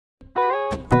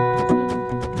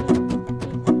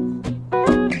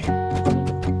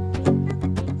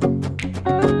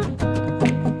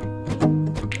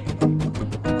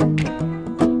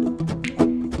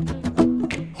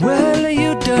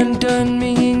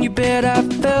in your bed, I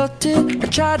felt it. I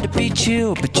tried to be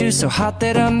chill, but you're so hot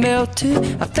that I melted.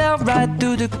 I fell right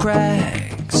through the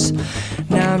cracks.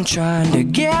 Now I'm trying to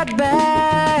get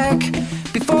back.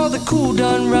 Before the cool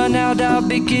done run out, I'll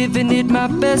be giving it my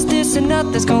bestest, and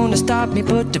nothing's gonna stop me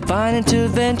but divine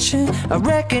intervention. I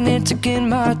reckon it's again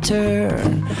my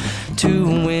turn to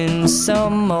win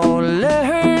some or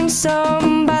learn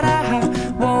some, but I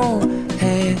won't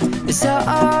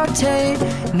hesitate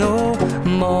no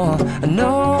more,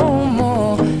 no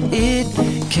more. It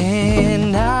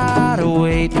cannot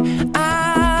wait.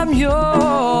 I'm yours.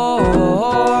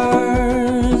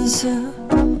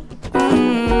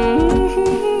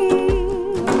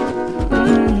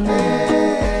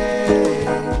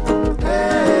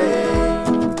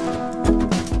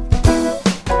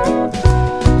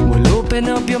 Open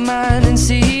up your mind and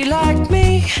see like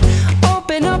me.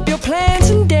 Open up your plans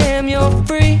and damn, you're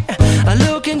free. I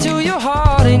look into your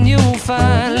heart and you'll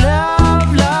find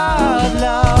love, love,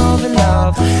 love,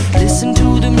 love. Listen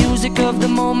to the music of the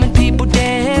moment, people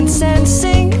dance and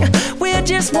sing. We're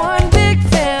just one big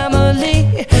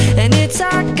family, and it's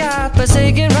our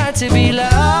God-forsaken right to be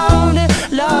loved,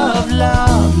 love, love.